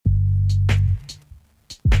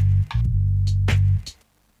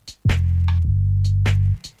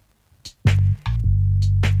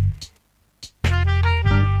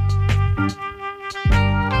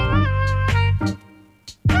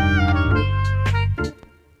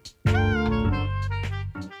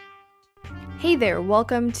Hey there,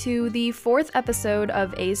 welcome to the 4th episode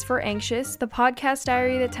of A's for Anxious, the podcast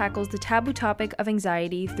diary that tackles the taboo topic of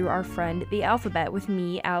anxiety through our friend the alphabet with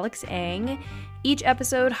me, Alex Ang. Each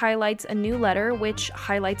episode highlights a new letter, which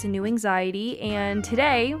highlights a new anxiety, and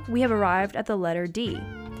today we have arrived at the letter D.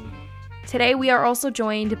 Today we are also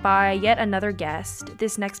joined by yet another guest.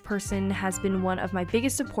 This next person has been one of my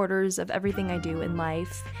biggest supporters of everything I do in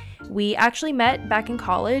life. We actually met back in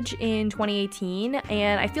college in 2018,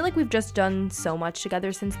 and I feel like we've just done so much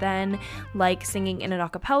together since then, like singing in an a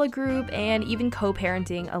cappella group and even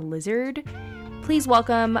co-parenting a lizard. Please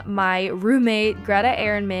welcome my roommate, Greta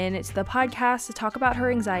Eherenman, to the podcast to talk about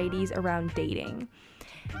her anxieties around dating.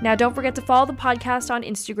 Now, don't forget to follow the podcast on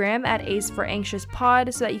Instagram at A's for Anxious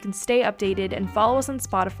Pod so that you can stay updated, and follow us on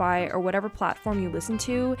Spotify or whatever platform you listen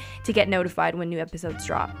to get notified when new episodes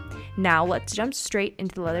drop. Now, let's jump straight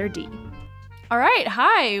into the letter D. All right.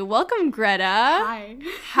 Hi. Welcome, Greta. Hi.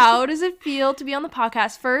 How does it feel to be on the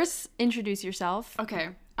podcast? First, introduce yourself.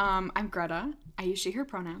 Okay. I'm Greta. I use she, her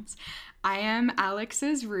pronouns. I am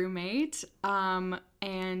Alex's roommate.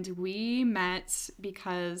 And we met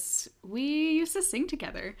because we used to sing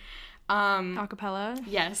together. A cappella?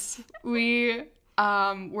 Yes. We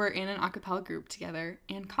were in an a cappella group together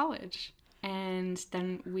in college. And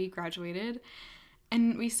then we graduated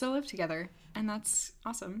and we still live together. And that's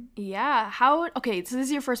awesome. Yeah. Okay, so this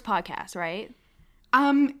is your first podcast, right?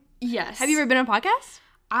 Yes. Have you ever been on a podcast?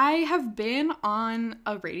 I have been on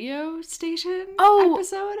a radio station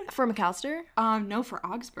episode. For McAllister? No, for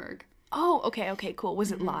Augsburg. Oh, okay, cool.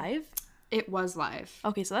 Was it live? It was live.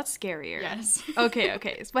 Okay, so that's scarier. Yes.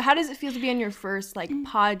 Okay. But how does it feel to be on your first,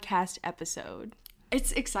 podcast episode?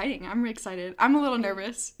 It's exciting. I'm excited. I'm a little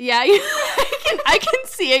nervous. Yeah, I can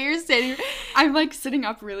see it. You're sitting. I'm, sitting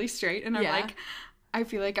up really straight, and Yeah. I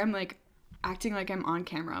feel like I'm, acting like I'm on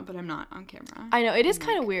camera, but I'm not on camera. I know, it is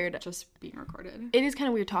kind of weird. Just being recorded. It is kind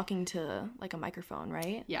of weird talking to, a microphone,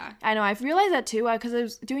 right? Yeah. I know, I've realized that too, because I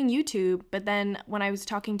was doing YouTube, but then when I was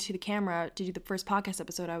talking to the camera to do the first podcast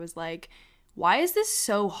episode, I was like, why is this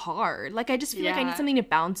so hard? I just feel like I need something to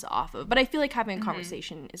bounce off of. But I feel like having a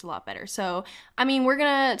conversation is a lot better. So, we're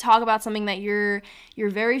going to talk about something that you're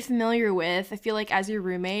very familiar with. I feel like as your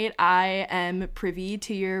roommate, I am privy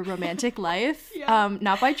to your romantic life. Yeah.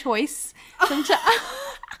 Not by choice.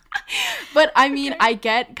 But okay. I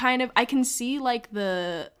get I can see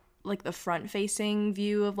the front-facing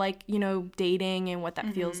view of dating and what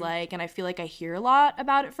that feels like, and I feel like I hear a lot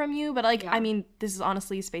about it from you, but this is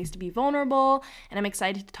honestly a space to be vulnerable, and I'm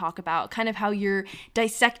excited to talk about kind of how you're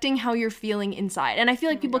dissecting how you're feeling inside, and I feel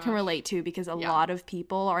like people can relate too, because a lot of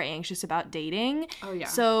people are anxious about dating. Oh yeah.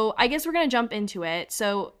 So I guess we're gonna jump into it.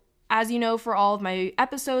 So as you know, for all of my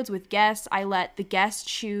episodes with guests, I let the guests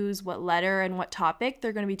choose what letter and what topic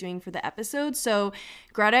they're going to be doing for the episode. So,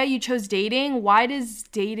 Greta, you chose dating. Why does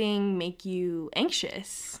dating make you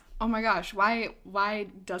anxious? Oh my gosh, why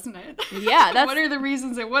doesn't it? Yeah, that's... What are the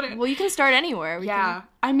reasons it wouldn't? Well, you can start anywhere.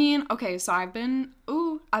 Okay, so I've been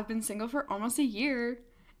single for almost a year.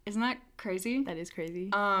 Isn't that crazy? That is crazy.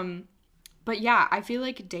 But yeah, I feel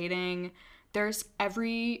like dating, there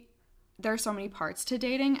are so many parts to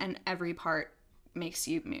dating, and every part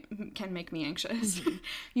can make me anxious.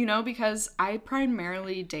 Because I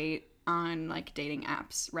primarily date on dating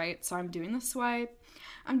apps, right? So I'm doing the swipe,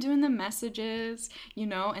 I'm doing the messages,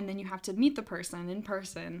 and then you have to meet the person in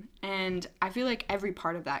person, and I feel like every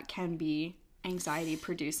part of that can be anxiety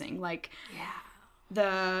producing.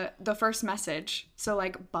 The first message. So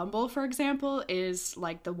Bumble, for example, is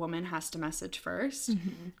the woman has to message first,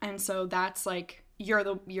 and so that's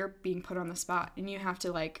you're being put on the spot, and you have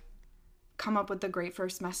to come up with the great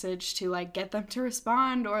first message to get them to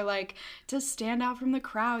respond, or to stand out from the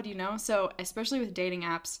crowd, So especially with dating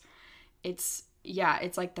apps, it's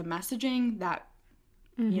the messaging that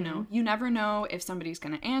you never know if somebody's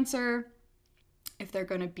going to answer, if they're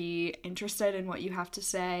going to be interested in what you have to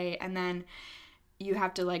say, and then you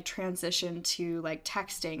have to transition to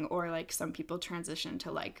texting, or some people transition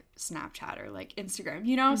to Snapchat or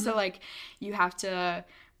Instagram, so you have to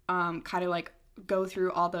kind of go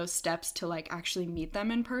through all those steps to actually meet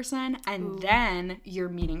them in person, and then you're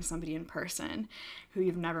meeting somebody in person who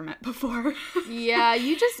you've never met before. Yeah,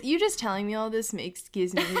 you just telling me all this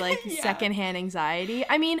gives me secondhand anxiety.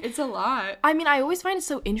 It's a lot. I always find it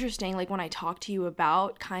so interesting when I talk to you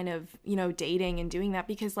about kind of dating and doing that,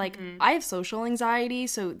 because I have social anxiety,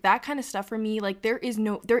 so that kind of stuff for me, there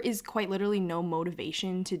is quite literally no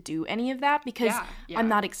motivation to do any of that, because I'm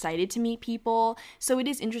not excited to meet people. So it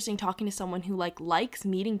is interesting talking to someone who like likes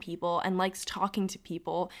meeting people and likes talking to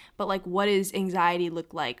people, but like what does anxiety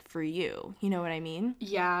look like for you? You know what I mean?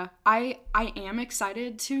 Yeah, I am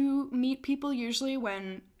excited to meet people usually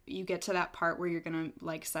when you get to that part where you're gonna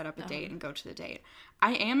like set up a date and go to the date.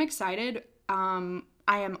 I am excited. I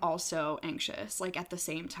am also anxious, like at the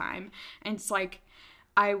same time. And it's like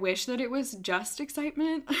I wish that it was just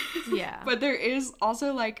excitement. Yeah. But there is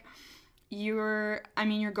also like you're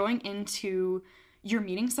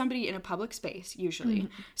meeting somebody in a public space usually.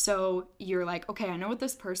 So you're like, okay, I know what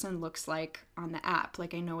this person looks like on the app.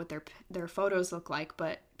 Like I know what their photos look like,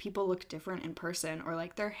 but people look different in person, or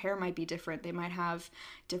like their hair might be different. They might have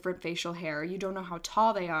different facial hair. You don't know how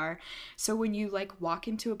tall they are. So when you like walk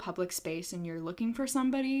into a public space and you're looking for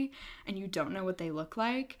somebody and you don't know what they look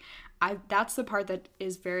like, that's the part that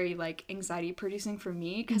is very like anxiety producing for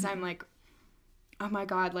me, because I'm like, oh my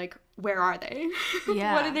God, like, where are they?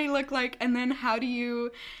 Yeah. What do they look like? And then how do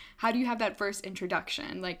you have that first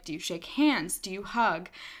introduction? Like, do you shake hands? Do you hug?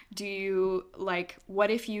 Do you, like,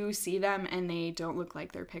 what if you see them and they don't look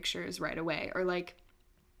like their pictures right away? Or, like,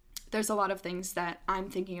 there's a lot of things that I'm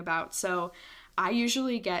thinking about. So I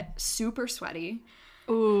usually get super sweaty.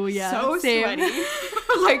 Ooh, yeah. So same. sweaty.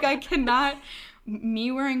 Like, I cannot...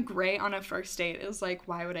 Me wearing gray on a first date is like,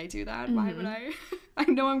 why would I do that? Why would I? I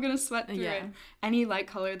know I'm gonna sweat through it. Any light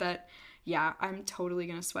color that, I'm totally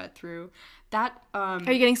gonna sweat through. That Are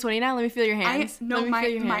you getting sweaty now? Let me feel your hands.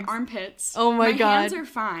 My armpits. Oh my God. My hands are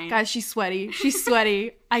fine. Guys, she's sweaty. She's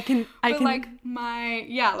sweaty. I can like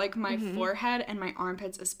my forehead and my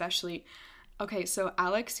armpits especially. Okay, so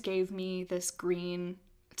Alex gave me this green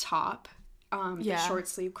top. The short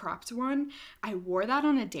sleeve cropped one. I wore that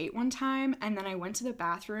on a date one time, and then I went to the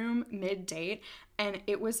bathroom mid-date, and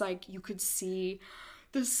it was like you could see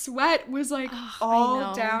the sweat was like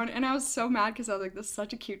all down, and I was so mad because I was like, this is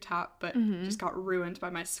such a cute top, but just got ruined by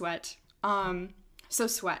my sweat. So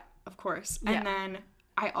sweat, of course. And then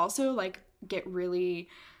I also like get really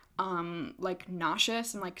like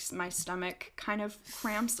nauseous, and like my stomach kind of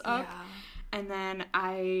cramps up. And then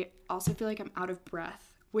I also feel like I'm out of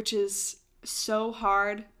breath, which is so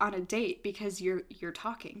hard on a date because you're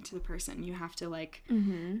talking to the person. You have to like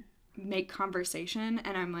make conversation,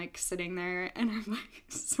 and I'm like sitting there and I'm like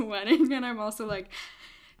sweating, and I'm also like,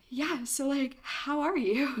 so like, how are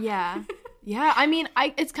you? I mean,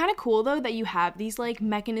 it's kind of cool though that you have these like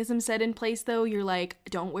mechanisms set in place though. You're like,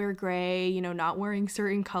 don't wear gray, you know, not wearing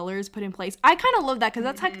certain colors put in place. I kind of love that, because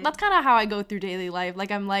that's kind of how I go through daily life. Like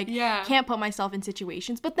I'm like, can't put myself in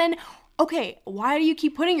situations, but then okay, why do you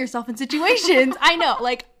keep putting yourself in situations? I know,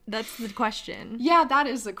 like, that's the question. Yeah, that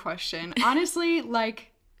is the question. Honestly,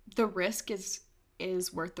 like, the risk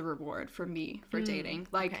is worth the reward for me for dating.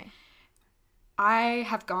 Like, I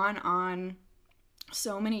have gone on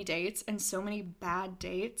so many dates and so many bad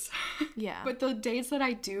dates. But the dates that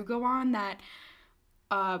I do go on that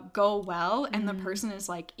go well and the person is,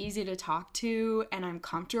 like, easy to talk to and I'm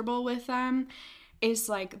comfortable with them, is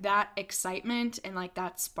like that excitement and like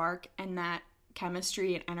that spark and that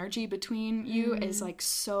chemistry and energy between you is like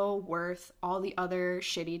so worth all the other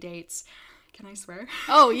shitty dates. Can I swear?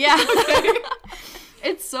 Oh yeah. Okay.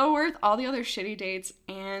 It's so worth all the other shitty dates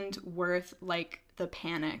and worth like the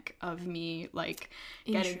panic of me like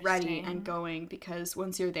getting ready and going, because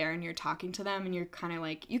once you're there and you're talking to them and you're kind of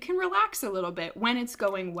like, you can relax a little bit when it's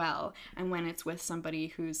going well and when it's with somebody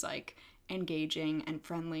who's like engaging and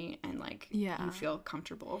friendly and like you feel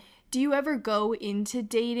comfortable. Do you ever go into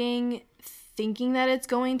dating thinking that it's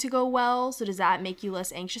going to go well? So does that make you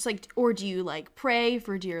less anxious? Like, or do you like pray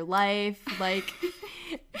for dear life? Like,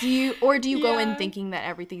 do you go in thinking that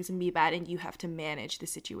everything's gonna be bad and you have to manage the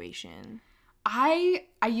situation? I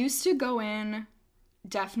used to go in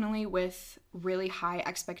definitely with really high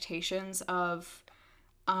expectations of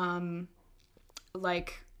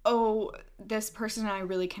like, oh, this person and I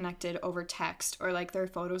really connected over text, or like their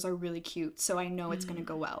photos are really cute, so I know it's gonna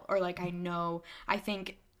go well, or like I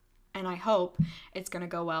think and I hope it's gonna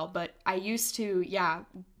go well. But I used to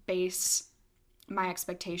base my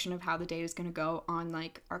expectation of how the date is gonna go on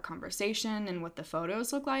like our conversation and what the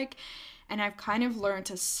photos look like, and I've kind of learned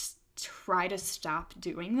to try to stop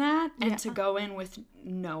doing that and to go in with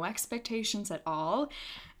no expectations at all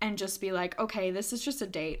and just be like, okay, this is just a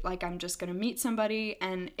date. Like, I'm just gonna meet somebody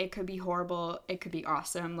and it could be horrible, it could be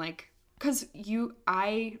awesome, like, because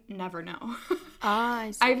I never know.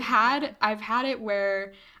 I see. I've had it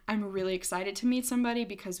where I'm really excited to meet somebody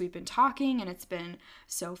because we've been talking and it's been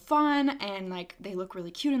so fun and like they look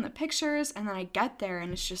really cute in the pictures, and then I get there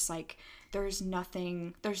and it's just like there's no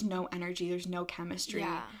energy, there's no chemistry,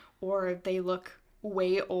 or they look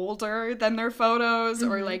way older than their photos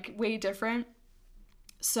or like way different.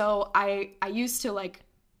 So I used to like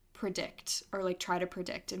predict or like try to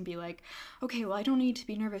predict and be like, okay, well, I don't need to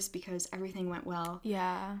be nervous because everything went well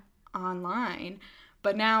online.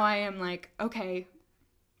 But now I am like, okay,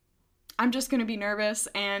 I'm just going to be nervous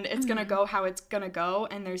and it's going to go how it's going to go.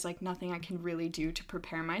 And there's like nothing I can really do to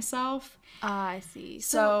prepare myself. I see.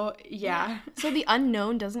 So yeah. So the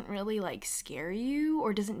unknown doesn't really like scare you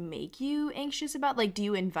or doesn't make you anxious about, like, do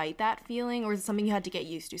you invite that feeling, or is it something you had to get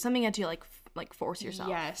used to? Something you had to like force yourself?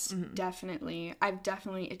 Yes, definitely.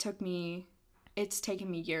 It's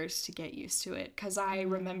taken me years to get used to it. 'Cause I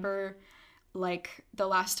remember like the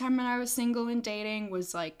last time I was single and dating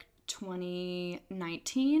was like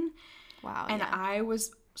 2019. Wow. And I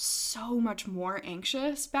was so much more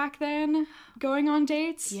anxious back then going on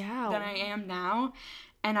dates than I am now.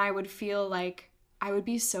 And I would feel like I would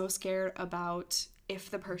be so scared about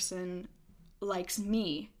if the person likes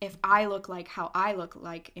me, if I look like how I look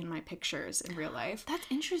like in my pictures in real life. That's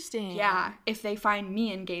interesting. Yeah. If they find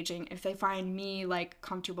me engaging, if they find me like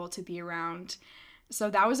comfortable to be around.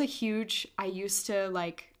 So that was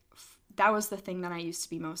that was the thing that I used to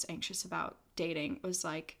be most anxious about dating, was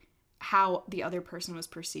like how the other person was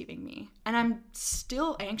perceiving me. And I'm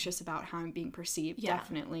still anxious about how I'm being perceived,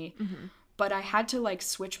 definitely. But I had to like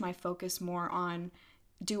switch my focus more on,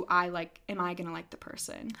 am I gonna like the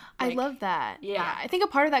person? Like, I love that. Yeah. I think a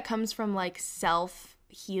part of that comes from like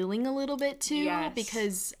self-healing a little bit too. Yes,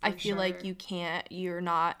 because I feel like you're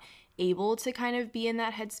not able to kind of be in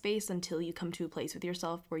that headspace until you come to a place with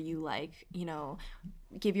yourself where you like, you know,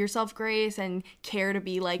 give yourself grace and care to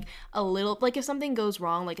be like a little, like if something goes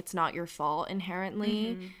wrong, like it's not your fault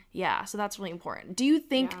inherently. Yeah, so that's really important. Do you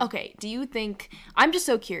think, I'm just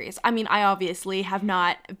so curious. I mean, I obviously have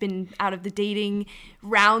not been out of the dating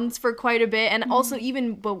rounds for quite a bit. And also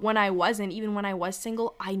even when I was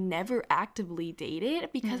single, I never actively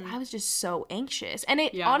dated because I was just so anxious. And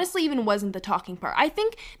it honestly even wasn't the talking part. I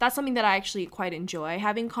think that's something that I actually quite enjoy,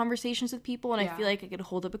 having conversations with people. And I feel like I could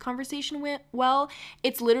hold up a conversation well.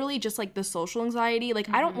 It's literally just like the social anxiety. Like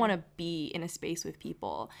I don't want to be in a space with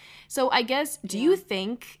people. So I guess, do you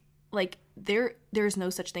think like there's no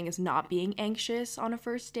such thing as not being anxious on a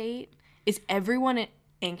first date? Is everyone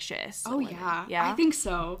anxious? Oh yeah. I think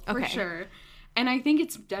so, for sure. And I think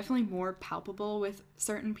it's definitely more palpable with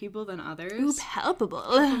certain people than others. Ooh, palpable.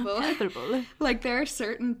 Like there are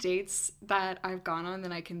certain dates that I've gone on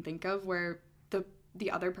that I can think of where the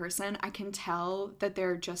other person, I can tell that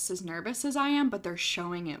they're just as nervous as I am, but they're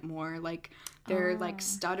showing it more. Like they're like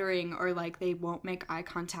stuttering, or like they won't make eye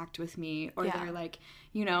contact with me, or they're like,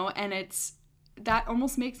 you know, and that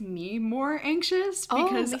almost makes me more anxious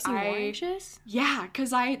because more anxious? Yeah,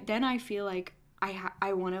 because I feel like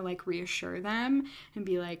I want to like reassure them and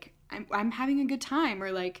be like, I'm having a good time,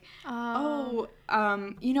 or like, you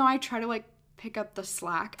know, I try to like pick up the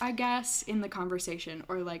slack, I guess, in the conversation,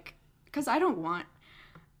 or like, because I don't want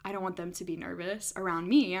them to be nervous around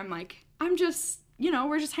me. I'm like, I'm just, you know,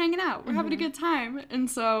 we're just hanging out. We're having a good time. And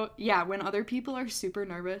so, yeah, when other people are super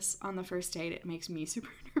nervous on the first date, it makes me super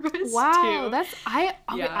nervous Wow, too.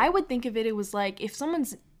 I would think of it was like, if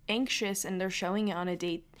someone's anxious and they're showing it on a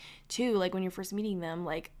date too, like when you're first meeting them,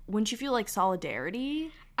 like, wouldn't you feel like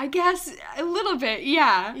solidarity? I guess a little bit,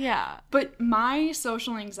 yeah. Yeah. But my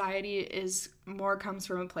social anxiety comes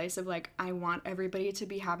from a place of like, I want everybody to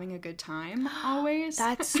be having a good time always.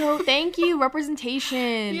 That's so, thank you,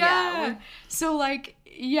 representation. Yeah. So like,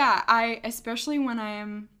 yeah, especially when I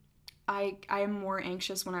am more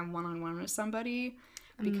anxious when I'm one-on-one with somebody,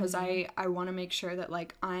 because I want to make sure that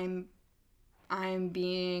like I'm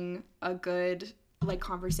being a good like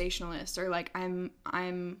conversationalist, or like I'm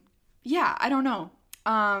yeah, I don't know.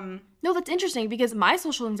 No, that's interesting, because my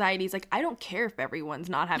social anxiety is like, I don't care if everyone's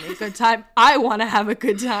not having a good time. I want to have a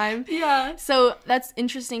good time. Yeah. So that's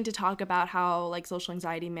interesting to talk about how like social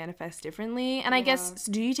anxiety manifests differently. And I guess,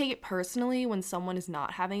 do you take it personally when someone is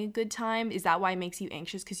not having a good time? Is that why it makes you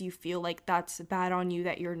anxious, because you feel like that's bad on you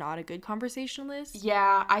that you're not a good conversationalist?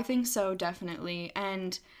 Yeah, I think so, definitely.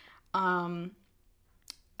 And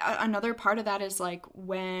another part of that is like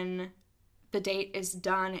when the date is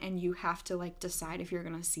done and you have to like decide if you're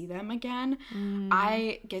gonna see them again.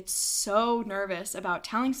 I get so nervous about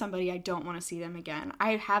telling somebody I don't want to see them again.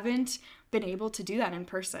 I haven't been able to do that in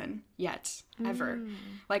person yet, ever.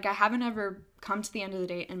 Like I haven't ever come to the end of the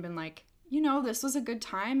date and been like, you know, this was a good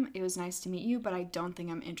time. It was nice to meet you, but I don't think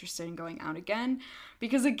I'm interested in going out again.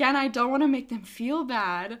 Because again, I don't want to make them feel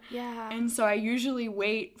bad. Yeah. And so I usually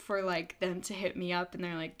wait for like them to hit me up and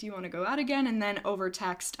they're like, do you want to go out again? And then over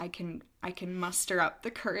text, I can muster up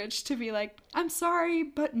the courage to be like, I'm sorry,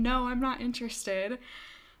 but no, I'm not interested.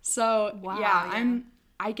 So yeah,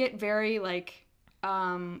 I get very like,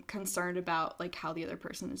 concerned about like how the other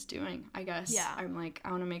person is doing, I guess. Yeah. I'm like,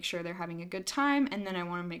 I want to make sure they're having a good time, and then I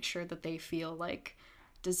want to make sure that they feel like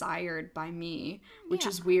desired by me, which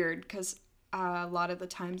is weird because a lot of the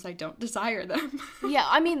times I don't desire them. Yeah,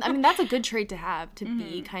 I mean that's a good trait to have, to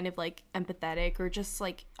be kind of like empathetic, or just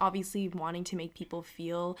like obviously wanting to make people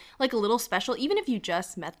feel like a little special, even if you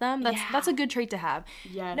just met them. That's a good trait to have.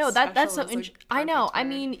 Yes. No, that's so interesting. I know. word. I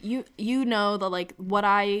mean, you know that like what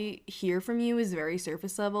I hear from you is very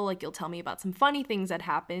surface level. Like you'll tell me about some funny things that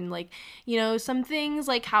happened, like, you know, some things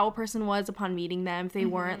like how a person was upon meeting them if they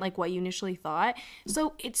weren't like what you initially thought.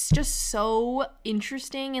 So it's just so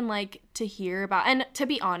interesting and like to hear about. And to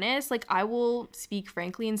be honest, like I will speak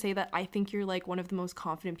frankly and say that I think you're like one of the most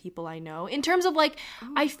confident people I know, in terms of like,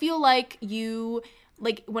 I feel like you,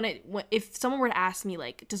 like if someone were to ask me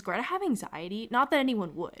like, does Greta have anxiety? Not that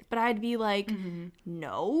anyone would, but I'd be like,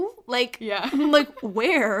 no, like, like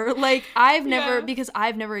where? Like I've never, because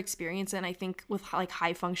I've never experienced it. And I think with like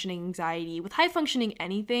high functioning anxiety, with high functioning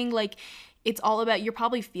anything, like it's all about, you're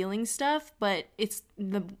probably feeling stuff, but it's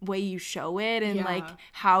the way you show it and like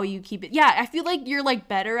how you keep it. Yeah, I feel like you're like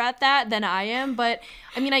better at that than I am. But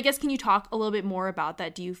I mean, I guess, can you talk a little bit more about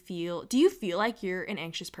that? Do you feel like you're an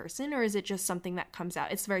anxious person, or is it just something that comes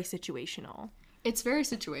out? It's very situational. It's very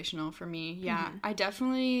situational for me. Yeah. I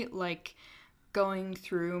definitely like going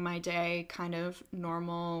through my day, kind of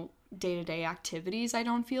normal day-to-day activities. I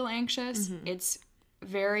don't feel anxious. It's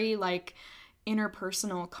very like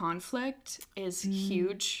interpersonal conflict is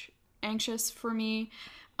huge anxious for me.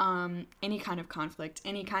 Any kind of conflict,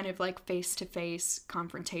 any kind of like face-to-face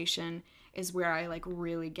confrontation is where I like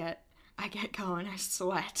really get going. I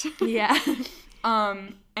sweat. Yeah.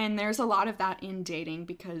 And there's a lot of that in dating,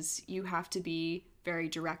 because you have to be very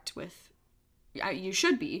direct with, you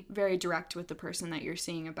should be very direct with the person that you're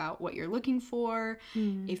seeing about what you're looking for.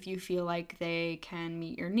 If you feel like they can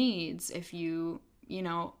meet your needs, if you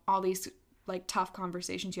know, all these like tough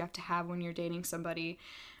conversations you have to have when you're dating somebody.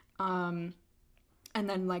 And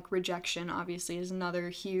then like rejection obviously is another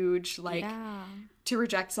huge, like to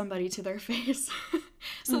reject somebody to their face.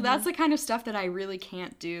 So that's the kind of stuff that I really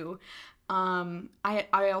can't do.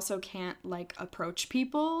 I also can't like approach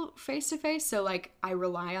people face to face. So like I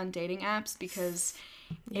rely on dating apps, because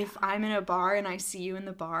if I'm in a bar and I see you in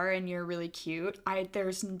the bar and you're really cute,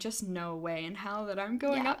 there's just no way in hell that I'm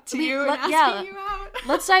going up to you and asking you out.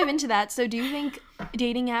 Let's dive into that. So do you think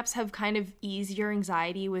dating apps have kind of eased your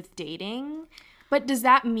anxiety with dating? But does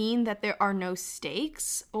that mean that there are no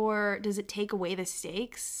stakes, or does it take away the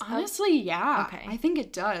stakes? Honestly, yeah. Okay. I think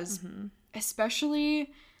it does.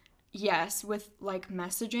 Especially, yes, with like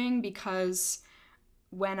messaging, because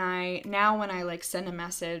when I like send a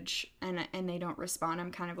message and they don't respond,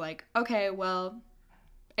 I'm kind of like, okay, well,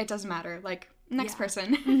 it doesn't matter. Like, next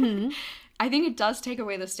person. I think it does take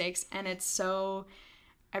away the stakes, and it's so,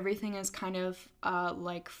 everything is kind of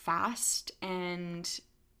like fast, and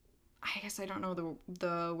I guess I don't know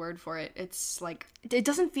the word for it. It's like, it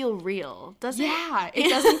doesn't feel real, does it? Yeah, it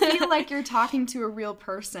doesn't feel like you're talking to a real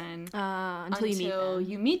person until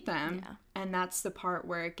you meet them. Yeah. And that's the part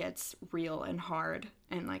where it gets real and hard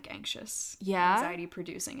and like anxious. Yeah. Anxiety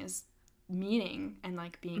producing is meeting and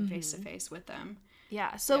like being face to face with them.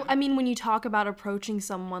 Yeah. So, I mean, when you talk about approaching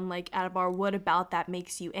someone like at a bar, what about that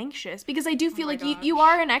makes you anxious? Because I do feel like you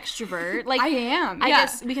are an extrovert. Like, I am. I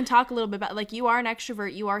guess we can talk a little bit about, like, you are an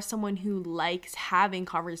extrovert. You are someone who likes having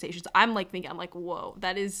conversations. I'm like, whoa,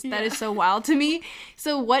 that is so wild to me.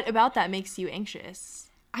 So what about that makes you anxious?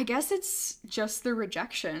 I guess it's just the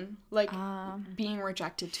rejection, like being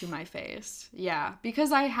rejected to my face. Yeah,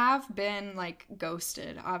 because I have been like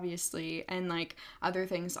ghosted, obviously, and like other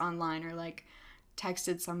things online, or like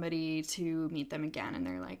texted somebody to meet them again and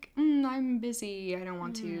they're like, I'm busy, I don't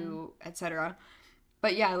want to, etc.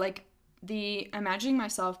 But yeah, like imagining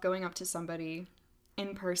myself going up to somebody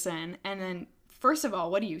in person, and then first of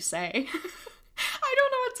all, what do you say? I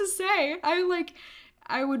don't know what to say.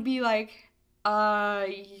 I would be like,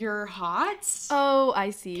 you're hot? Oh,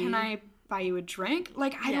 I see. Can I buy you a drink?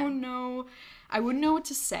 Like, I don't know. I wouldn't know what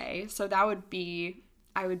to say. So I would be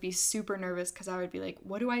super nervous, because I would be like,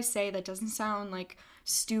 what do I say that doesn't sound like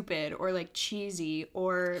stupid or like cheesy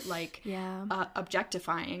or like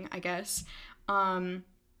objectifying, I guess. And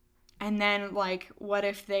then like, what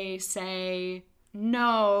if they say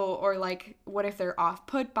no, or like, what if they're off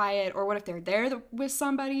put by it, or what if they're there with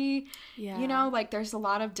somebody? You know, like there's a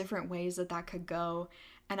lot of different ways that could go.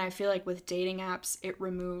 And I feel like with dating apps, it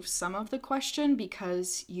removes some of the question,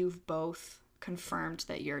 because you've both confirmed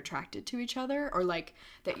that you're attracted to each other, or like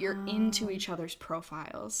that you're into each other's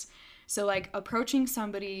profiles. So like approaching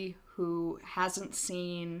somebody who hasn't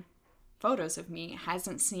seen photos of me,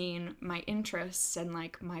 hasn't seen my interests and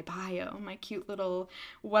like my bio, my cute little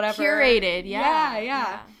whatever. Curated, yeah.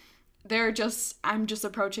 Yeah. I'm just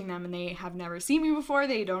approaching them and they have never seen me before.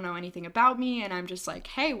 They don't know anything about me. And I'm just like,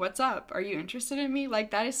 hey, what's up? Are you interested in me?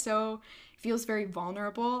 Like, that is so, feels very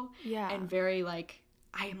vulnerable. Yeah. And very like,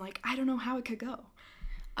 I am like, I don't know how it could go.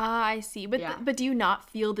 I see. But do you not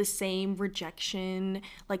feel the same rejection,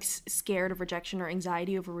 like scared of rejection or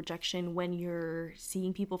anxiety over rejection when you're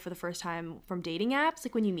seeing people for the first time from dating apps?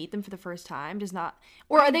 Like when you meet them for the first time,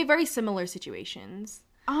 or are they very similar situations?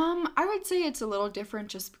 I would say it's a little different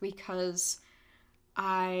just because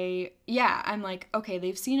I'm like, okay,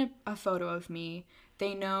 they've seen a photo of me.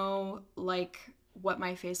 They know like what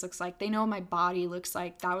my face looks like. They know what my body looks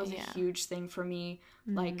like. That was a huge thing for me.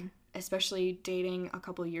 Like, especially dating a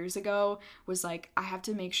couple years ago, was like, I have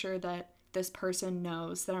to make sure that this person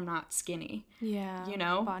knows that I'm not skinny. Yeah. You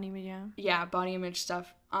know? Body image, yeah. Yeah, body image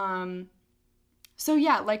stuff. So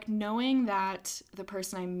yeah, like knowing that the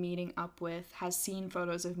person I'm meeting up with has seen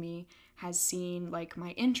photos of me, has seen like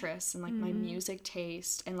my interests and like my music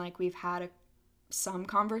taste, and like we've had some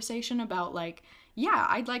conversation about like, yeah,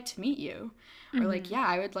 I'd like to meet you. Or like, yeah,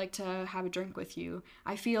 I would like to have a drink with you.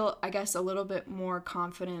 I feel, I guess, a little bit more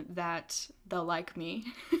confident that they'll like me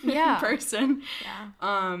in person.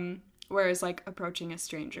 Yeah. Whereas like approaching a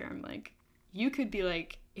stranger, I'm like, you could be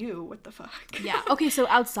like, ew, what the fuck? Yeah. Okay, so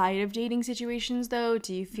outside of dating situations though,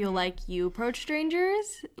 do you feel like you approach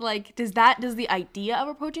strangers? Like does the idea of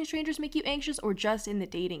approaching strangers make you anxious, or just in the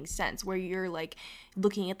dating sense where you're like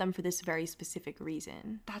looking at them for this very specific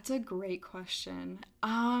reason? That's a great question.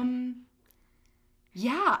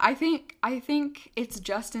 Yeah, I think it's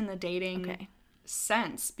just in the dating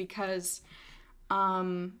sense because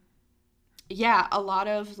yeah, a lot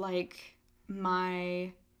of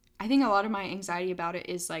my anxiety about it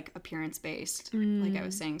is like appearance based, like I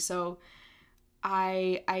was saying. So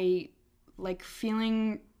I like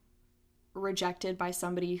feeling rejected by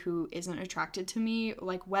somebody who isn't attracted to me,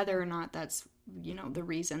 like whether or not that's, you know, the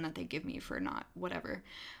reason that they give me for not whatever.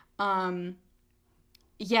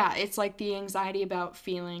 Yeah, it's like the anxiety about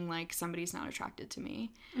feeling like somebody's not attracted to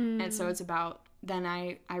me. And so it's about, then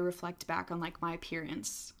I reflect back on like my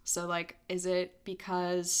appearance. So like, is it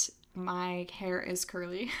because my hair is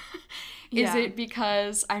curly? Is it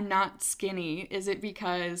because I'm not skinny? Is it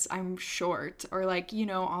because I'm short? Or like, you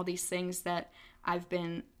know, all these things that I've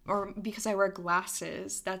been, or because I wear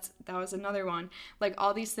glasses. That was another one. Like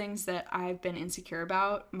all these things that I've been insecure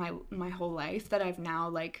about my whole life that I've now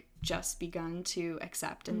like just begun to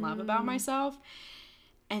accept and love about myself.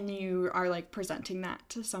 And you are like presenting that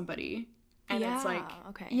to somebody. And it's like,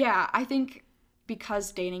 yeah, I think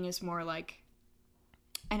because dating is more like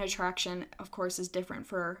an attraction, of course, is different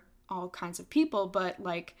for all kinds of people, but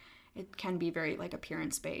like it can be very like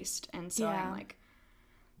appearance based. And so I'm like,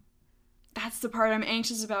 that's the part I'm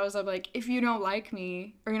anxious about, is I'm like, if you don't like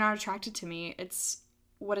me or you're not attracted to me, it's,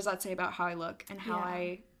 what does that say about how I look and how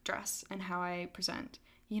I dress and how I present?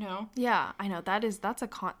 You know? Yeah, I know.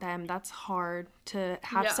 That's hard to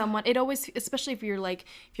have someone. It always, especially if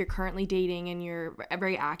you're currently dating and you're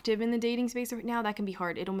very active in the dating space right now, that can be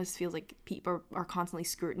hard. It almost feels like people are constantly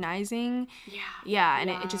scrutinizing. Yeah, and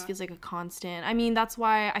it just feels like a constant. I mean, that's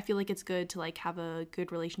why I feel like it's good to like have a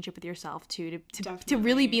good relationship with yourself too, to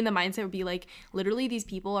really be in the mindset would be like, literally these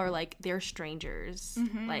people are like, they're strangers,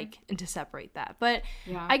 like, and to separate that. But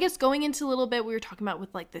I guess going into a little bit, we were talking about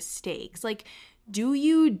with like the stakes, like, do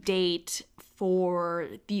you date for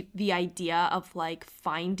the idea of like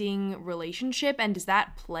finding relationship, and does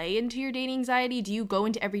that play into your dating anxiety? Do you go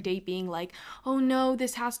into every date being like, oh no,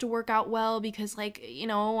 this has to work out well because like, you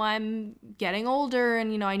know, I'm getting older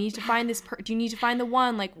and, you know, I need to find this do you need to find the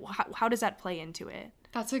one? Like how does that play into it?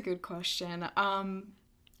 That's a good question.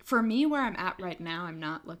 For me, where I'm at right now, I'm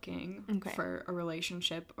not looking for a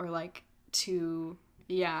relationship or like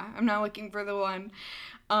I'm not looking for the one.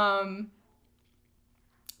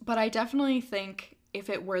 But I definitely think if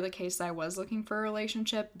it were the case that I was looking for a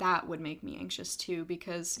relationship, that would make me anxious too,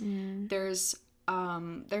 because there's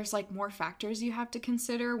like more factors you have to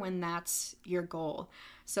consider when that's your goal.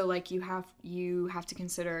 So like you have to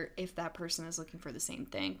consider if that person is looking for the same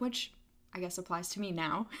thing, which I guess applies to me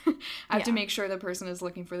now. I have to make sure the person is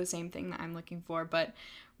looking for the same thing that I'm looking for. But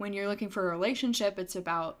when you're looking for a relationship, it's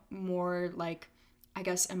about more like, I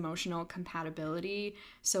guess, emotional compatibility.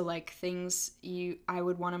 So like I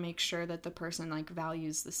would want to make sure that the person like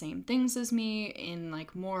values the same things as me in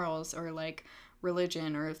like morals or like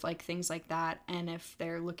religion or if like things like that. And if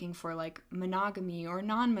they're looking for like monogamy or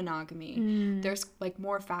non-monogamy, there's like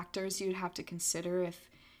more factors you'd have to consider if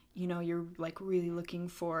you know, you're like really looking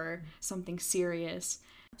for something serious.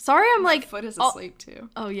 Sorry, I'm My like foot is asleep too.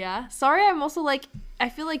 Oh yeah. Sorry, I'm also like I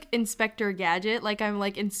feel like Inspector Gadget. Like I'm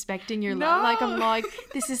like inspecting your life. Like I'm like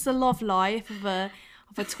this is the love life of a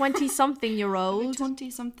 20-something-year-old.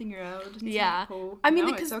 20-something-year-old. Yeah. Cool. I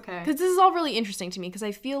mean, it's okay. Because this is all really interesting to me because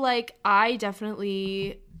I feel like I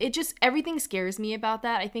definitely, it just, everything scares me about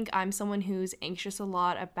that. I think I'm someone who's anxious a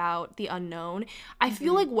lot about the unknown. I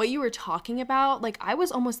feel like what you were talking about, like I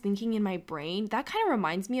was almost thinking in my brain, that kind of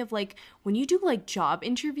reminds me of like when you do like job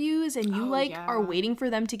interviews and you are waiting for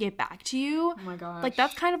them to get back to you. Oh my gosh. Like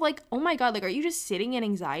that's kind of like, oh my God, like are you just sitting in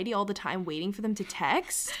anxiety all the time waiting for them to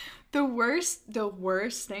text? The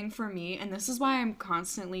worst thing for me, and this is why I'm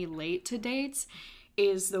constantly late to dates,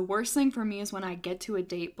 is the worst thing for me is when I get to a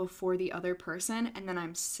date before the other person and then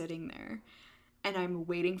I'm sitting there and I'm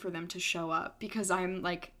waiting for them to show up because I'm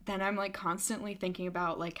like constantly thinking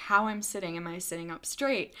about like how I'm sitting. Am I sitting up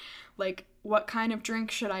straight? Like what kind of drink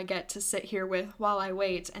should I get to sit here with while I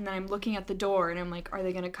wait? And then I'm looking at the door and I'm like, are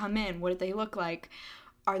they going to come in? What do they look like?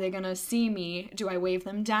 Are they gonna see me? Do I wave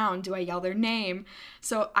them down? Do I yell their name?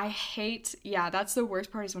 So I hate, that's the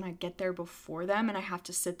worst part is when I get there before them and I have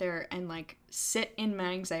to sit there and like sit in my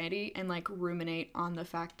anxiety and like ruminate on the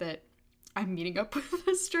fact that I'm meeting up with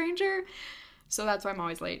a stranger. So that's why I'm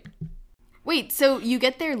always late. Wait, so you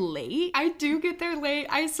get there late? I do get there late.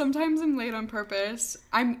 I sometimes am late on purpose.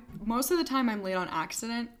 Most of the time I'm late on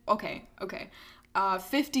accident. Okay.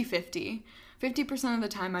 50-50. 50% of the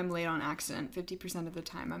time I'm late on accident. 50% of the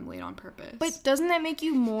time I'm late on purpose. But doesn't that make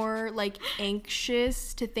you more, like,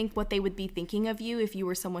 anxious to think what they would be thinking of you if you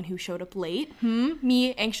were someone who showed up late?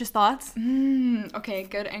 Me, anxious thoughts? Okay,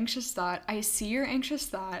 good anxious thought. I see your anxious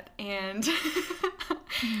thought, and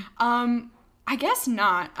I guess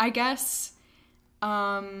not. I guess,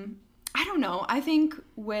 I don't know. I think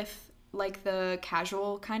with, like, the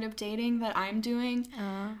casual kind of dating that I'm doing,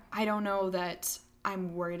 I don't know that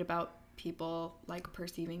I'm worried about people like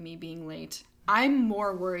perceiving me being late. I'm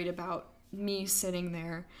more worried about me sitting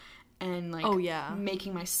there and like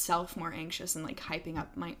making myself more anxious and like hyping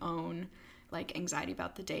up my own like anxiety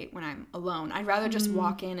about the date when I'm alone. I'd rather just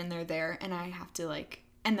walk in and they're there and I have to like,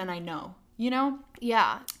 and then I know, you know?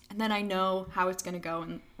 Yeah. And then I know how it's gonna go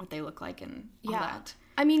and what they look like and all that.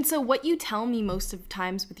 I mean, so what you tell me most of the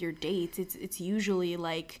times with your dates, it's usually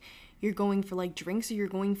like you're going for like drinks or you're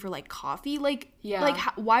going for like coffee, like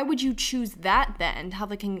why would you choose that then to have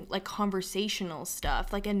like conversational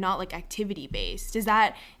stuff like and not like activity based? Is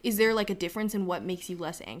there like a difference in what makes you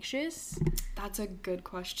less anxious? That's a good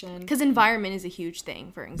question, because environment is a huge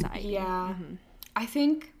thing for anxiety. I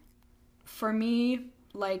think for me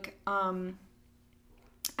like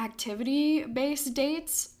activity based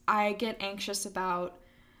dates I get anxious about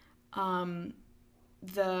the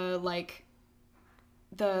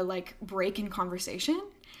break in conversation.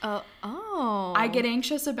 I get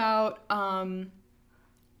anxious about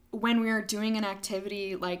when we're doing an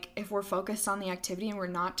activity, like if we're focused on the activity and we're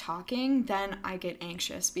not talking, then I get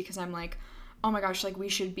anxious because I'm like, oh my gosh, like we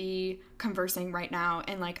should be conversing right now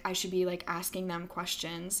and like I should be like asking them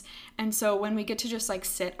questions. And so when we get to just like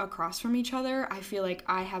sit across from each other, I feel like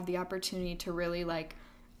I have the opportunity to really like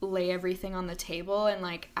lay everything on the table and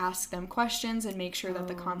like ask them questions and make sure that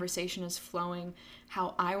the conversation is flowing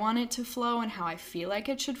how I want it to flow and how I feel like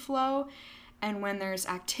it should flow. And when there's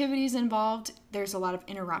activities involved, there's a lot of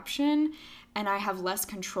interruption and I have less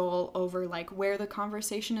control over like where the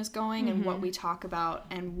conversation is going and what we talk about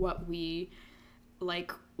and what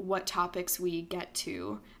topics we get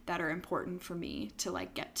to that are important for me to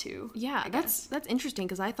like get to. Yeah, that's interesting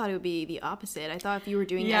because I thought it would be the opposite. I thought if you were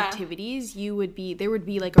doing activities, there would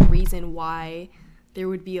be like a reason why there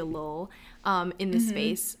would be a lull in the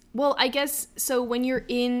space. Well, I guess so when you're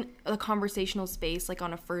in a conversational space like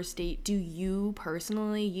on a first date, do you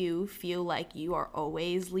personally feel like you are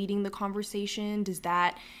always leading the conversation? Does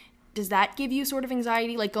that give you sort of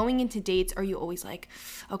anxiety? Like going into dates, are you always like,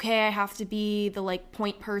 okay, I have to be the like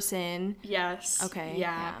point person? Yes. Okay.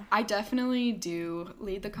 Yeah. I definitely do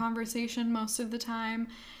lead the conversation most of the time.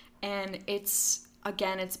 And it's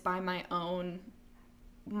by my own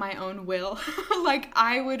will. Like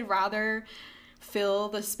I would rather fill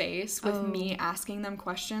the space with me asking them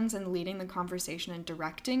questions and leading the conversation and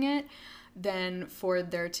directing it than for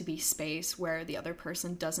there to be space where the other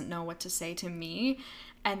person doesn't know what to say to me.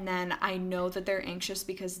 And then I know that they're anxious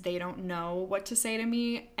because they don't know what to say to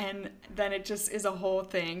me. And then it just is a whole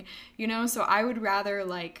thing, you know? So I would rather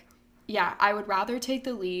take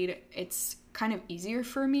the lead. It's kind of easier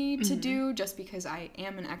for me to do just because I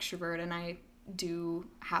am an extrovert and I do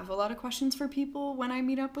have a lot of questions for people when I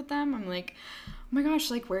meet up with them. I'm like, oh my gosh,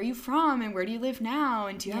 like, where are you from, and where do you live now,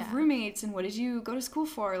 and do you have roommates, and what did you go to school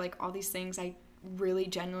for? Like, all these things I really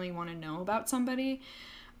genuinely want to know about somebody.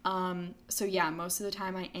 So yeah, most of the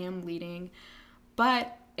time I am leading,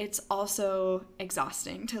 but it's also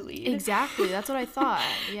exhausting to lead. Exactly. That's what I thought.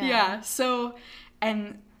 Yeah. Yeah. So,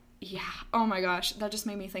 and yeah, oh my gosh, that just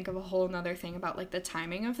made me think of a whole nother thing about like the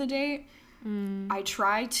timing of the date. I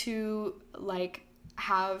try to like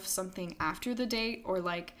have something after the date, or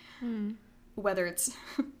like whether it's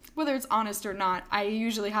honest or not, I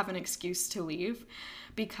usually have an excuse to leave,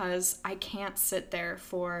 because I can't sit there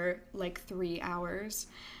for like 3 hours,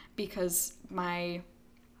 because I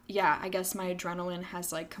guess my adrenaline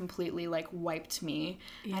has like completely like wiped me,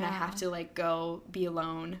 and I have to like go be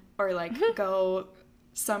alone, or like go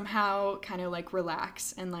somehow kind of like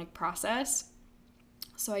relax and like process.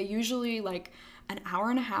 So I usually like an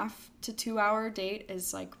hour and a half to 2 hour date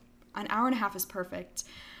is like, an hour and a half is perfect.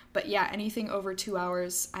 But yeah, anything over 2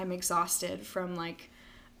 hours, I'm exhausted from like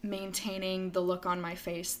maintaining the look on my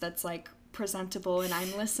face that's like presentable and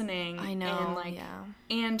I'm listening. I know. And like,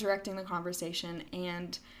 and directing the conversation,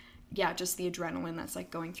 and yeah, just the adrenaline that's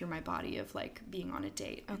like going through my body of like being on a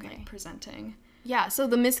date and like presenting. Yeah, so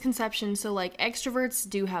the misconception, so like extroverts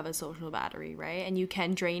do have a social battery, right? And you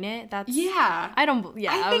can drain it. That's I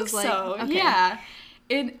think was like, so. Okay. Yeah.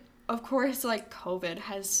 It, of course, like COVID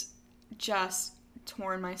has just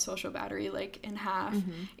torn my social battery like in half.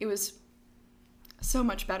 It was so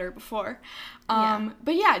much better before.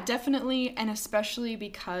 But yeah, definitely, and especially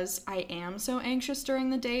because I am so anxious during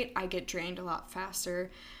the date, I get drained a lot faster.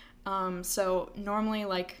 So normally,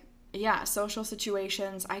 like, yeah, social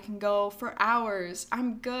situations, I can go for hours.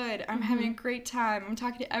 I'm good. I'm having a great time. I'm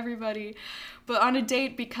talking to everybody. But on a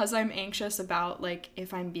date, because I'm anxious about, like,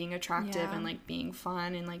 if I'm being attractive and, like, being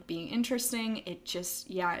fun and, like, being interesting, it just,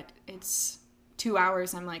 it's 2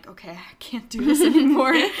 hours. I'm like, okay, I can't do this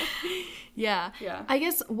anymore. Yeah. I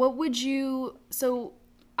guess, what would you, so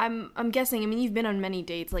I'm guessing, I mean, you've been on many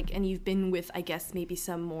dates, like, and you've been with, I guess, maybe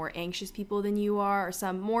some more anxious people than you are, or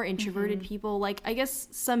some more introverted people. Like, I guess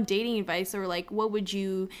some dating advice, or like, what would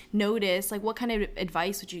you notice? Like, what kind of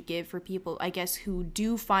advice would you give for people, I guess, who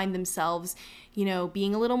do find themselves, you know,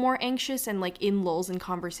 being a little more anxious and like in lulls in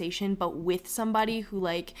conversation, but with somebody who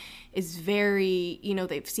like is very, you know,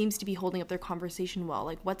 they seems to be holding up their conversation well?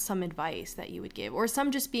 Like, what's some advice that you would give? Or some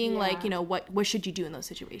just being like, you know, what should you do in those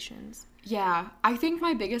situations? Yeah, I think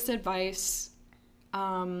my biggest advice,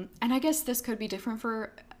 and I guess this could be different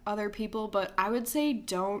for other people, but I would say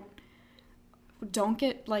don't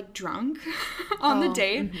get like drunk on the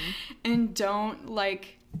date, and don't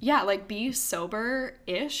like, be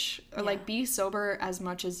sober-ish, or like be sober as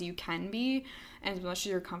much as you can be and as much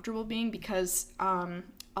as you're comfortable being, because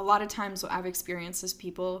a lot of times what I've experienced is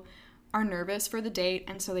people are nervous for the date,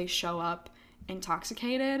 and so they show up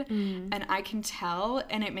intoxicated, and I can tell,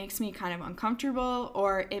 and it makes me kind of uncomfortable,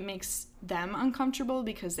 or it makes them uncomfortable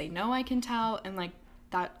because they know I can tell, and like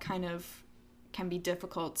that kind of can be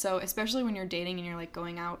difficult. So especially when you're dating and you're like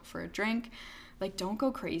going out for a drink, like, don't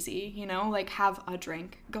go crazy, you know, like, have a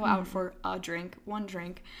drink, go out for a drink, one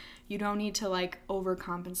drink. You don't need to like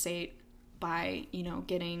overcompensate by, you know,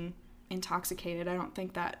 getting intoxicated. I don't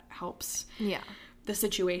think that helps the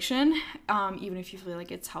situation, even if you feel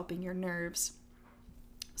like it's helping your nerves.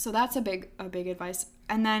 So that's a big advice.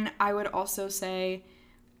 And then I would also say,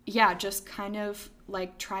 just kind of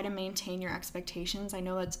like try to maintain your expectations. I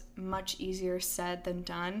know that's much easier said than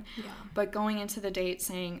done, but going into the date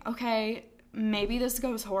saying, okay, maybe this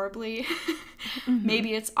goes horribly,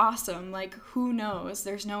 maybe it's awesome, like, who knows?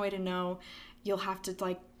 There's no way to know. You'll have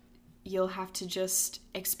to just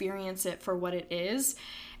experience it for what it is,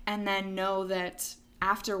 and then know that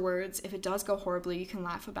afterwards, if it does go horribly, you can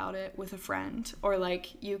laugh about it with a friend, or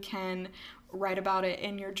like you can write about it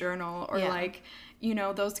in your journal, or like, you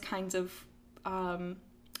know, those kinds of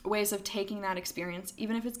ways of taking that experience.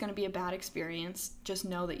 Even if it's going to be a bad experience, just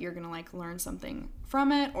know that you're going to like learn something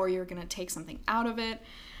from it, or you're going to take something out of it.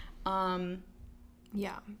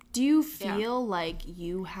 Do you feel like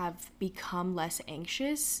you have become less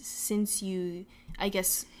anxious since you, I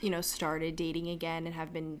guess, you know, started dating again and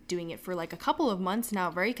have been doing it for like a couple of months now,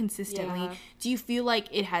 very consistently? Do you feel like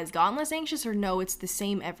it has gotten less anxious, or no, it's the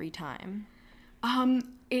same every time?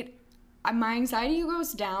 My anxiety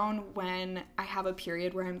goes down when I have a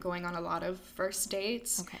period where I'm going on a lot of first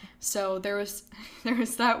dates. Okay. So there was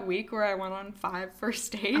that week where I went on 5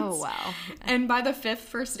 first dates. Oh, wow. And by the 5th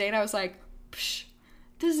first date, I was like, psh,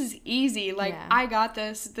 this is easy. Like, I got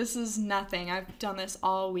this. This is nothing. I've done this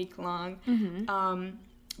all week long.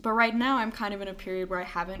 But right now I'm kind of in a period where I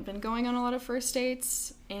haven't been going on a lot of first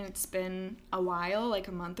dates, and it's been a while, like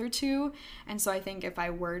a month or two. And so I think if I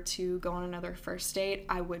were to go on another first date,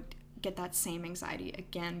 I would get that same anxiety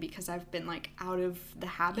again because I've been like out of the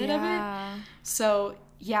habit of it. So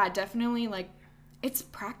yeah, definitely like it's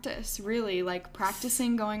practice, really. Like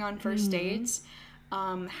practicing going on first dates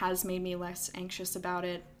has made me less anxious about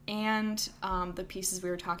it. And the pieces we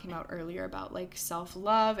were talking about earlier about like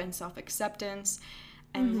self-love and self-acceptance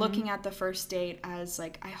and looking at the first date as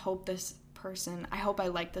like, I hope I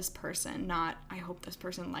like this person, not I hope this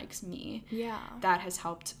person likes me. Yeah. That has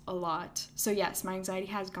helped a lot. So yes, my anxiety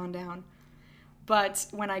has gone down. But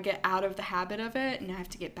when I get out of the habit of it and I have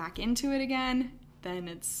to get back into it again, then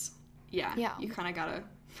it's, you kind of gotta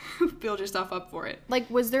build yourself up for it. Like,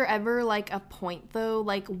 was there ever, like, a point, though?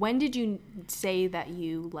 Like, when did you say that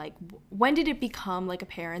you, like, when did it become, like,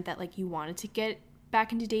 apparent that, like, you wanted to get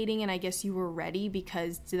back into dating and I guess you were ready?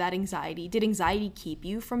 Because did anxiety keep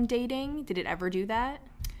you from dating? Did it ever do that?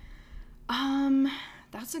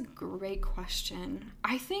 That's a great question.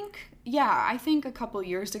 I think a couple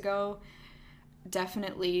years ago,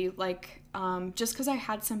 definitely, like, just because I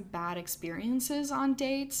had some bad experiences on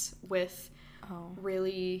dates with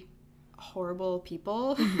really horrible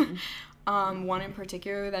people. One in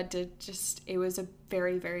particular that it was a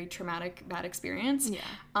very, very traumatic, bad experience.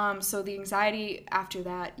 Yeah. So the anxiety after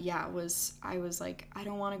that, I was like, I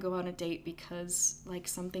don't want to go on a date because, like,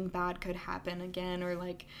 something bad could happen again, or,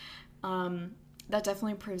 like, that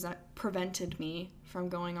definitely prevented me from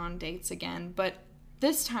going on dates again. But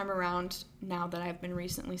this time around, now that I've been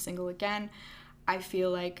recently single again, I feel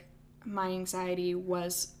like my anxiety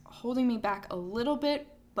was holding me back a little bit,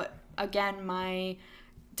 but again, my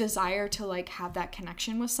desire to like have that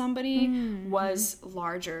connection with somebody was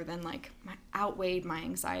larger than like outweighed my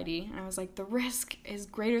anxiety. And I was like, the risk is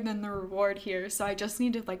greater than the reward here, so I just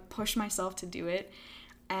need to like push myself to do it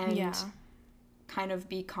and kind of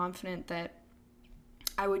be confident that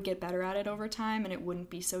I would get better at it over time and it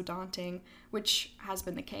wouldn't be so daunting, which has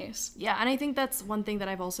been the case. Yeah, and I think that's one thing that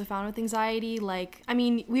I've also found with anxiety. Like, I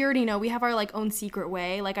mean, we already know we have our like own secret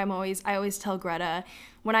way. Like I always tell Greta,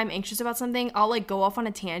 when I'm anxious about something, I'll like go off on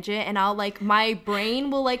a tangent and I'll like, my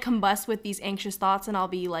brain will like combust with these anxious thoughts and I'll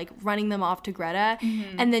be like running them off to Greta.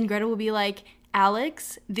 And then Greta will be like,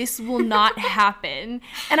 Alex, this will not happen.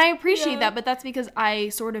 And I appreciate that, but that's because I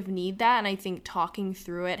sort of need that, and I think talking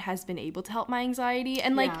through it has been able to help my anxiety.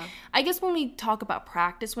 And like, I guess when we talk about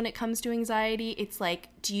practice when it comes to anxiety, it's like,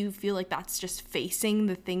 do you feel like that's just facing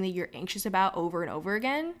the thing that you're anxious about over and over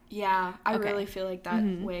again? Yeah, I really feel like that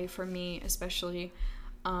way for me, especially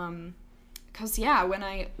because when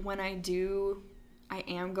I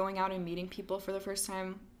am going out and meeting people for the first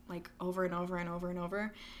time, like over and over and over and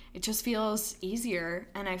over, it just feels easier,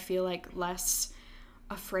 and I feel like less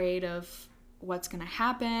afraid of what's gonna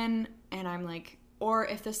happen. And I'm like, or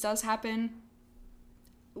if this does happen,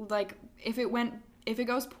 like if it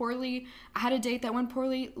goes poorly, I had a date that went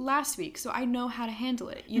poorly last week, so I know how to handle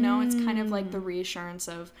it, you know. It's kind of like the reassurance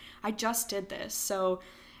of I just did this, so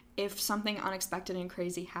if something unexpected and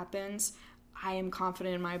crazy happens, I am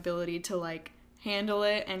confident in my ability to like handle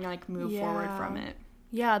it and like move forward from it.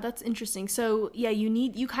 Yeah, that's interesting. So, yeah,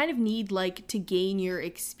 you kind of need, like, to gain your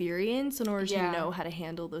experience in order to know how to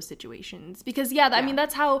handle those situations. Because, I mean,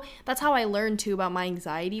 that's how I learned, too, about my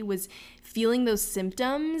anxiety, was feeling those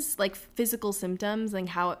symptoms, like, physical symptoms, and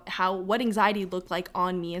what anxiety looked like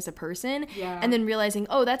on me as a person. Yeah. And then realizing,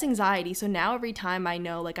 oh, that's anxiety. So now every time I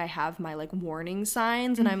know, like, I have my, like, warning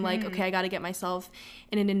signs, and I'm like, okay, I got to get myself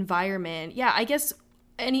in an environment. Yeah, I guess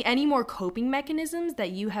any more coping mechanisms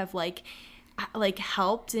that you have, like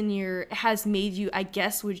helped has made you, I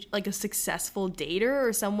guess, like a successful dater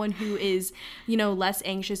or someone who is, you know, less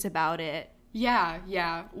anxious about it?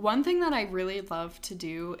 Yeah. One thing that I really love to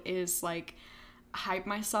do is like hype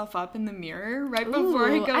myself up in the mirror right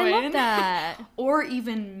before I go in. I love that. Or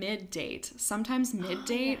even mid-date. Sometimes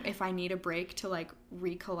mid-date, if I need a break to like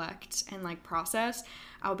recollect and like process,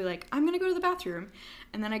 I'll be like, I'm gonna go to the bathroom.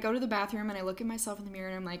 And then I go to the bathroom and I look at myself in the mirror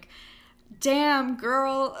and I'm like, damn,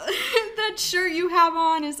 girl, that shirt you have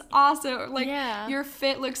on is awesome. Like, your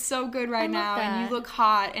fit looks so good right now, and you look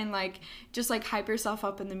hot, and, like, just, like, hype yourself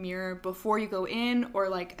up in the mirror before you go in, or,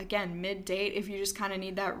 like, again, mid-date, if you just kind of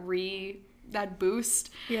need that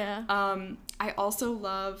boost. Yeah. I also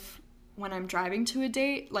love, when I'm driving to a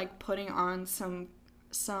date, like, putting on some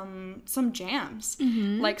jams.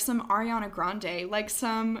 Like, some Ariana Grande, like,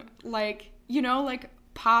 some, like, you know, like,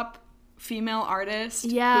 pop female artist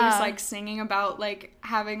who's like singing about like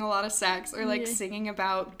having a lot of sex or like singing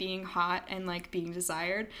about being hot and like being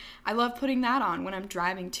desired. I love putting that on when I'm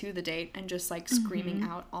driving to the date and just like screaming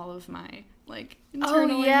out all of my like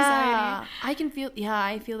internal anxiety.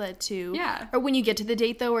 I feel that too. Yeah. Or when you get to the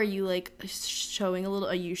date though, are you like showing a little,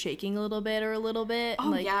 are you shaking a little bit or a little bit? Oh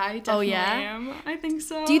like, yeah, I definitely am. I think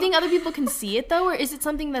so. Do you think other people can see it though, or is it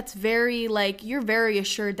something that's very like, you're very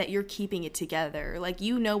assured that you're keeping it together? Like,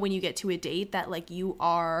 you know, when you get to a date that like you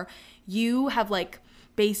have like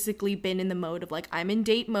basically been in the mode of like, I'm in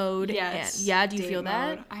date mode. Yes. And, yeah, do you feel mode.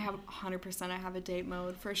 that? I have 100%. I have a date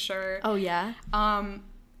mode for sure. Oh yeah.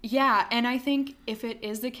 Yeah, and I think if it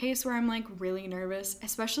is the case where I'm like really nervous,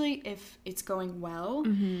 especially if it's going well,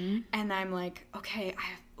 and I'm like, okay,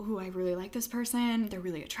 I really like this person, they're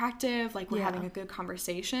really attractive, like we're having a good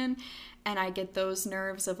conversation, and I get those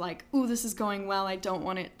nerves of like, ooh, this is going well, I don't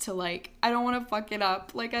want it to like, I don't want to fuck it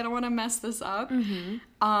up, like I don't want to mess this up.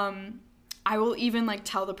 I will even like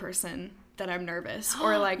tell the person that I'm nervous,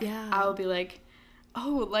 or like I'll be like,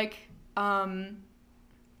 oh, like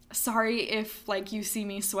sorry if like you see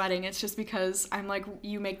me sweating, it's just because I'm like,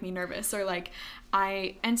 you make me nervous, or like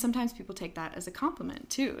and sometimes people take that as a compliment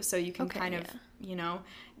too, so you can kind of you know,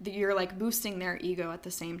 you're like boosting their ego at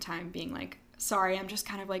the same time, being like, sorry, I'm just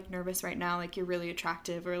kind of like nervous right now, like you're really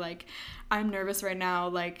attractive, or like I'm nervous right now,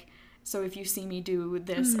 like so if you see me do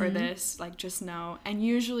this or this, like just know. And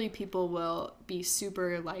usually people will be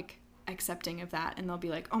super like accepting of that, and they'll be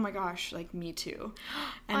like, oh my gosh, like me too.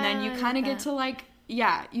 And then you kind of get to like,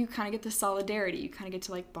 you kind of get the solidarity. You kind of get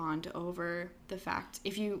to like bond over the fact.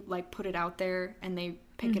 If you like put it out there and they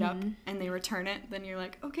pick it up and they return it, then you're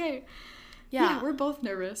like, okay, yeah, we're both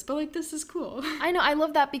nervous, but like this is cool. I know, I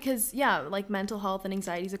love that, because like mental health and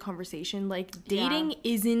anxiety is a conversation. Like dating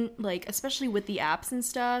isn't like, especially with the apps and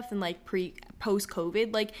stuff, and like post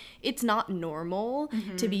COVID, like it's not normal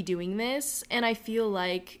to be doing this. And I feel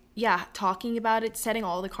like talking about it, setting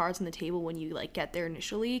all the cards on the table when you like get there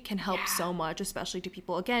initially can help so much, especially to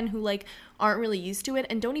people again who like aren't really used to it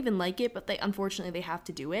and don't even like it, but they unfortunately they have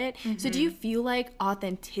to do it. So do you feel like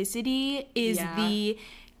authenticity is the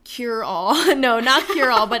cure-all? No, not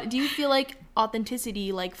cure-all, but do you feel like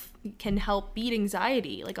authenticity like can help beat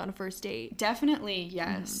anxiety like on a first date? Definitely,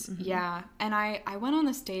 yes. Yeah. And I went on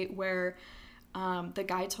this date where the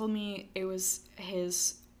guy told me it was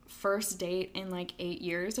his first date in like 8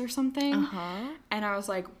 years or something. And I was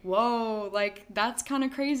like, whoa, like that's kind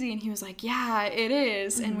of crazy. And he was like, yeah, it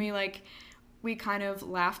is. And we kind of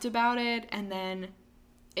laughed about it, and then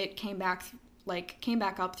it came back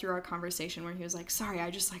up through our conversation where he was like, sorry,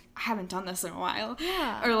 I haven't done this in a while.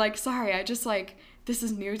 Or like, sorry, I just like, this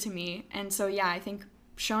is new to me. And so I think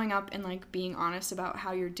showing up and like being honest about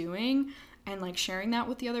how you're doing and like sharing that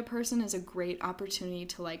with the other person is a great opportunity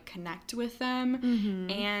to like connect with them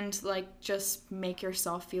and like just make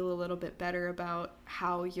yourself feel a little bit better about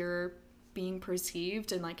how you're being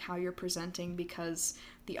perceived and like how you're presenting, because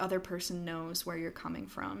the other person knows where you're coming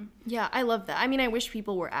from. Yeah, I love that. I mean, I wish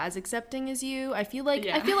people were as accepting as you. I feel like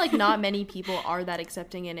not many people are that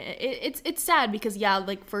accepting, and it's sad because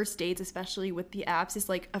like first dates, especially with the apps, is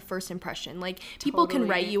like a first impression. Like people can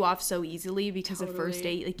write you off so easily because of first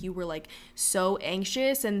date, like you were like so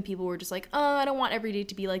anxious and people were just like, oh, I don't want every date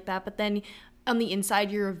to be like that. But then on the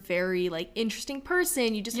inside, you're a very like interesting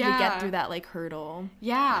person. You just have to get through that like hurdle.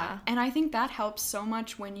 Yeah. And I think that helps so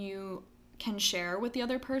much when you can share with the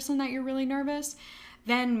other person that you're really nervous.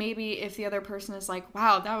 Then maybe if the other person is like,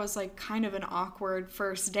 wow, that was like kind of an awkward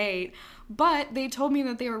first date, but they told me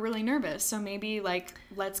that they were really nervous, so maybe like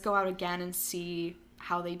let's go out again and see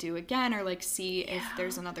how they do again, or like see if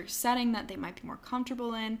there's another setting that they might be more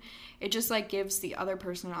comfortable in. It just like gives the other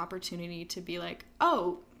person an opportunity to be like,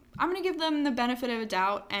 oh, I'm gonna give them the benefit of a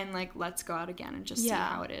doubt, and like let's go out again and just see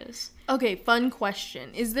how it is. Okay, fun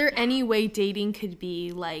question. Is there any way dating could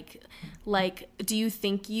be like do you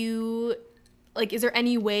think is there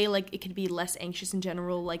any way like it could be less anxious in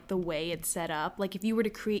general, like the way it's set up? Like if you were to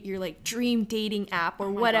create your like dream dating app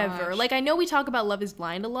or whatever. Gosh. Like I know we talk about Love is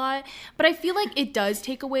Blind a lot, but I feel like it does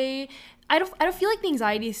take away, I don't feel like the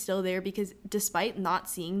anxiety is still there, because despite not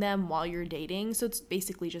seeing them while you're dating, so it's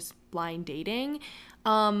basically just blind dating,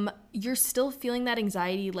 you're still feeling that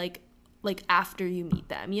anxiety like after you meet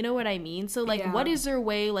them, you know what I mean? So like what is there a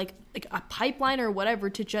way like a pipeline or whatever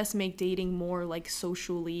to just make dating more like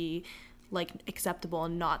socially like acceptable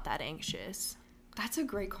and not that anxious? That's a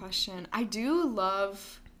great question. I do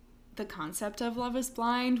love the concept of Love is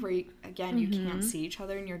Blind, where you can't see each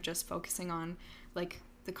other and you're just focusing on like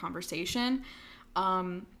the conversation,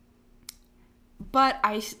 but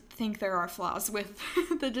I think there are flaws with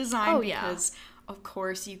the design, because of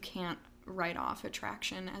course you can't write off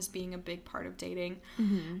attraction as being a big part of dating.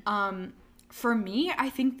 For me, I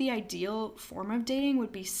think the ideal form of dating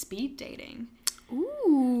would be speed dating.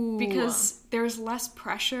 Ooh. Because there's less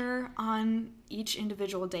pressure on each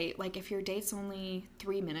individual date. Like, if your date's only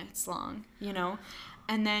 3 minutes long, you know,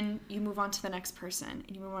 and then you move on to the next person,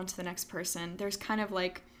 and you move on to the next person, there's kind of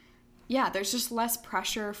like, yeah, there's just less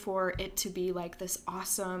pressure for it to be like this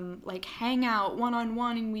awesome, like, hangout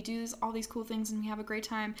one-on-one, and we do all these cool things, and we have a great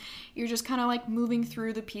time. You're just kind of like moving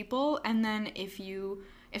through the people, and then if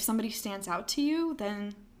somebody stands out to you,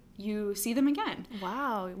 then you see them again.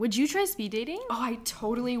 Wow. Would you try speed dating? Oh, I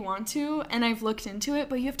totally want to, and I've looked into it,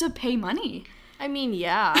 but you have to pay money. I mean,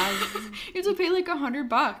 yeah. You have to pay like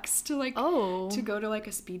 $100 to like Oh. to go to like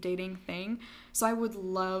a speed dating thing. So I would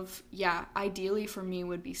love, yeah, ideally for me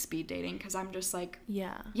would be speed dating, because I'm just like,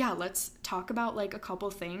 Yeah, let's talk about like a couple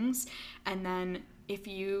things, and then if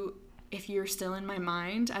you're still in my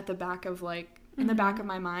mind at the back of like in the back of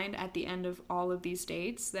my mind at the end of all of these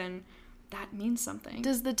dates, then that means something.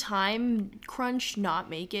 Does the time crunch not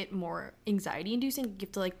make it more anxiety inducing? You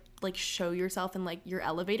have to like show yourself in like your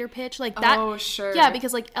elevator pitch, like that. Oh, sure. Yeah,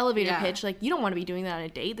 because like elevator pitch, like you don't want to be doing that on a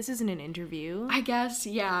date. This isn't an interview. I guess,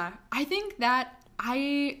 yeah. I think that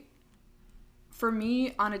for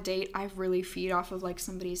me on a date, I really feed off of like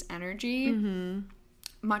somebody's energy,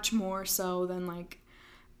 much more so than like,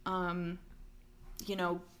 you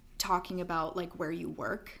know, talking about like where you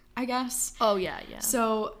work, I guess. Oh yeah.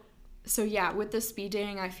 So yeah, with the speed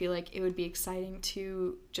dating, I feel like it would be exciting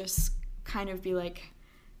to just kind of be like,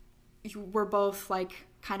 we're both like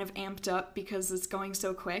kind of amped up because it's going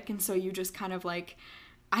so quick, and so you just kind of like,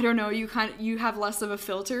 I don't know, you have less of a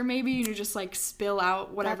filter maybe, and you just like spill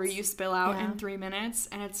out whatever you spill out in 3 minutes,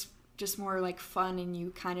 and it's just more like fun, and you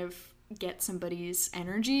kind of get somebody's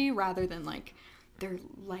energy rather than like their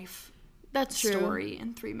life story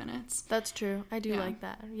in 3 minutes. That's true. I do like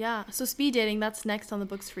that. Yeah. So speed dating, that's next on the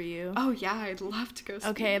books for you. Oh yeah, I'd love to go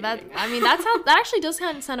speed dating. That actually does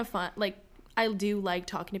kind of sound fun. Like, I do like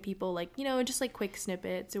talking to people, like, you know, just like quick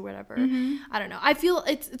snippets or whatever. I don't know. I feel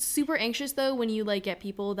it's super anxious though when you like get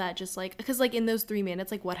people that just like, because like in those 3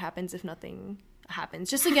 minutes, like what happens if nothing happens?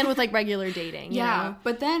 Just again with like regular dating. You know?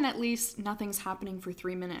 But then at least nothing's happening for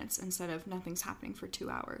 3 minutes instead of nothing's happening for 2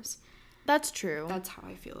 hours. That's true. That's how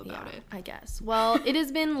I feel about it. I guess. Well, it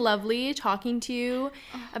has been lovely talking to you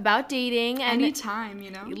about dating and anytime,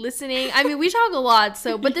 you know, listening. I mean, we talk a lot,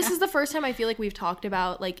 but this is the first time I feel like we've talked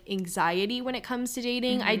about like anxiety when it comes to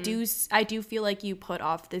dating. I do feel like you put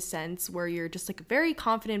off this sense where you're just like a very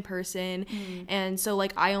confident person, and so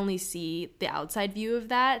like I only see the outside view of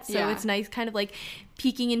that. So it's nice, kind of like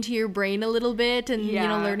peeking into your brain a little bit and you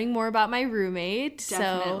know, learning more about my roommate.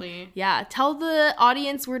 Definitely. So yeah, tell the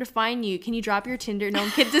audience where to find you. Can you drop your Tinder? No,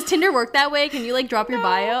 does Tinder work that way? Can you like drop your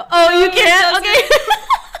bio? Oh, you can't?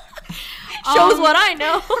 Okay. Shows what I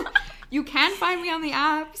know. You can find me on the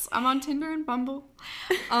apps. I'm on Tinder and Bumble.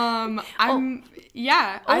 Only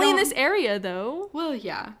in this area though. Well,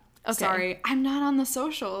 yeah. Okay. Sorry, I'm not on the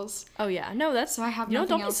socials. Oh yeah, no, that's so I have nothing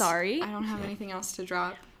don't else. Be sorry. I don't have anything else to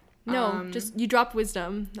drop. No, just you dropped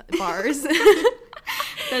wisdom bars.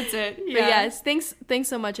 That's it. Yeah. But yes, thanks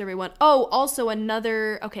so much, everyone. Oh, also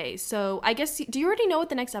okay, so I guess, do you already know what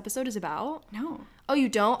the next episode is about? No. Oh, you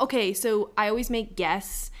don't? Okay, so I always make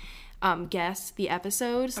guess the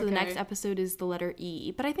episode. So the next episode is the letter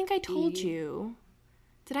E. But I think I told you.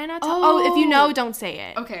 Did I not tell? Oh, if you know, don't say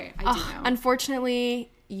it. Okay, I do know.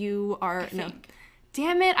 Unfortunately, you are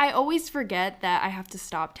Damn it, I always forget that I have to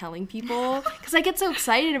stop telling people because I get so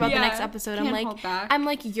excited about the next episode. I'm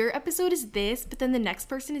like, your episode is this, but then the next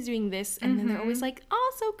person is doing this, and then they're always like,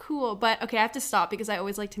 oh, so cool. But okay, I have to stop because I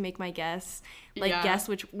always like to make my guess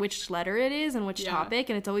which letter it is and which topic,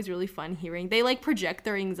 and it's always really fun hearing. They like project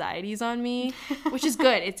their anxieties on me, which is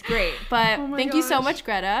good. It's great. But thank you so much,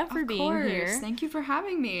 Greta, for being here. Thank you for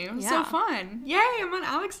having me. It was so fun. Yay, I'm on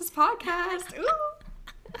Alex's podcast. Ooh.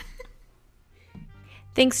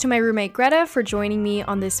 Thanks to my roommate Greta for joining me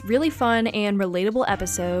on this really fun and relatable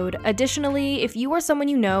episode. Additionally, if you or someone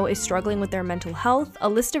you know is struggling with their mental health, a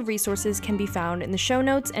list of resources can be found in the show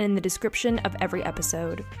notes and in the description of every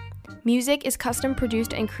episode. Music is custom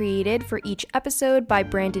produced and created for each episode by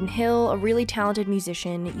Brandon Hill, a really talented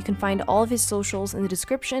musician. You can find all of his socials in the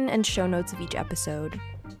description and show notes of each episode.